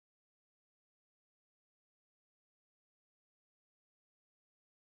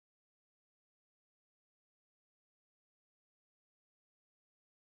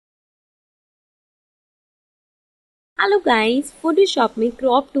Hello guys, Photoshop में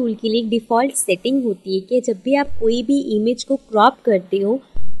crop tool के लिए एक डिफ़ॉल्ट सेटिंग होती है कि जब भी आप कोई भी इमेज को क्रॉप करते हो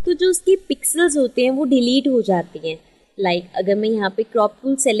तो जो उसके पिक्सेल्स होते हैं वो डिलीट हो जाते हैं। अगर मैं यहाँ पे क्रॉप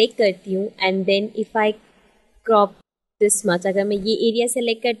टूल सेलेक्ट करती हूँ and then if I crop this much, अगर मैं ये एरिया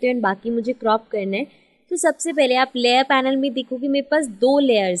सेलेक्ट करती हूँ एंड बाकी मुझे क्रॉप करना है तो सबसे पहले आप लेयर पैनल में देखोगे मेरे पास दो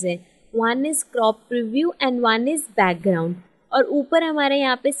लेयर्स हैं। One is crop preview and one is background, और ऊपर हमारे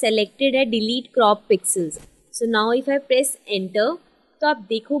यहाँ पे सेलेक्टेड है delete crop pixels. So now if I press enter तो आप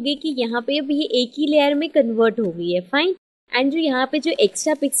देखोगे कि यहाँ पे अब ये एक ही लेयर में कन्वर्ट हो गई है। फाइन। एंड जो यहाँ पे जो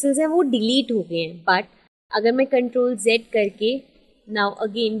एक्स्ट्रा पिक्सेल्स हैं वो डिलीट हो गए हैं। बट अगर मैं कंट्रोल जेड करके नाउ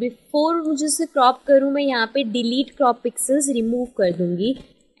अगेन बिफोर मुझे इसे क्रॉप करूँ, मैं यहाँ पे डिलीट क्रॉप पिक्सेल्स रिमूव कर दूंगी।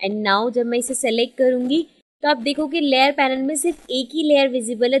 एंड नाउ जब मैं इसे सेलेक्ट करूंगी तो आप देखोगे लेयर पैनल में सिर्फ एक ही लेयर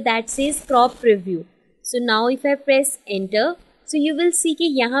विजिबल है, that says crop preview. So now if I press enter so you will see कि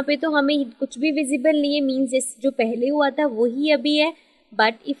यहाँ पे तो हमें कुछ भी विजिबल नहीं है, मीन्स जो पहले हुआ था वही अभी है।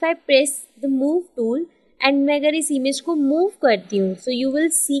 But if I press the move tool and मैं अगर इस इमेज को मूव करती हूँ सो यू विल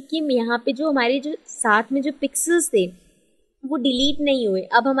सी कि यहाँ पे जो हमारे जो साथ में जो पिक्सेल्स थे वो डिलीट नहीं हुए।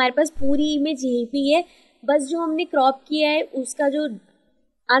 अब हमारे पास पूरी इमेज यहीं पे है, बस जो हमने क्रॉप किया है उसका जो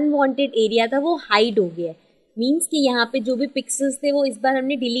अनवांटेड एरिया था वो हाइड हो गया है। मीन्स कि यहाँ पे जो भी पिक्सेल्स थे वो इस बार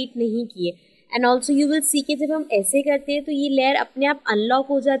हमने डिलीट नहीं किए। And also you will see कि जब हम ऐसे करते हैं तो ये लेयर अपने आप अनलॉक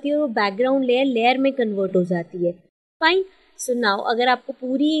हो जाती है और वो बैकग्राउंड लेयर में कन्वर्ट हो जाती है। फाइन। सो नाउ अगर आपको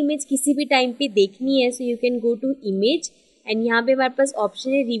पूरी इमेज किसी भी टाइम पे देखनी है so you can go to image and यहाँ पे हमारे पास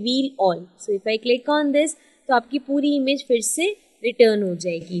ऑप्शन है reveal all. So if I click on this तो आपकी पूरी इमेज फिर से रिटर्न हो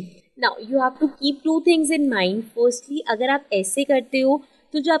जाएगी। Now you have to keep two things in mind. Firstly अगर आप ऐसे करते हो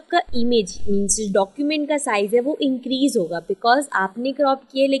तो जो आपका इमेज मीन्स डॉक्यूमेंट का साइज है वो इंक्रीज होगा, बिकॉज आपने क्रॉप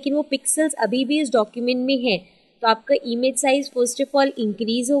किया है लेकिन वो पिक्सेल्स अभी भी इस डॉक्यूमेंट में है, तो आपका image size first of all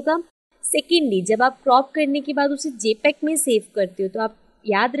increase होगा। सेकेंडली जब आप क्रॉप करने के बाद उसे जेपेक में सेव करते हो तो आप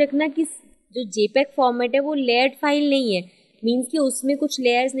याद रखना कि जो जेपेक फॉर्मेट है वो लेयर्ड फाइल नहीं है, मीन्स कि उसमें कुछ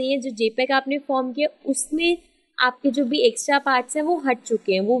लेयर्स नहीं है। जो जेपेक आपने फॉर्म किया उसमें आपके जो भी एक्स्ट्रा पार्ट्स हैं वो हट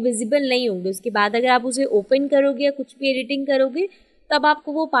चुके हैं, वो विजिबल नहीं होंगे। उसके बाद अगर आप उसे ओपन करोगे या कुछ भी एडिटिंग करोगे तब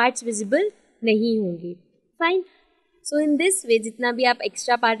आपको वो पार्ट्स विजिबल नहीं होंगे। Fine. So in this way जितना भी आप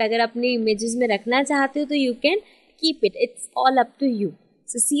एक्स्ट्रा पार्ट अगर अपने इमेजेस में रखना चाहते हो तो you can keep it, it's all up to you.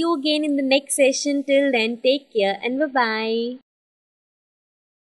 So C you again in the next session, till then take care and bye bye.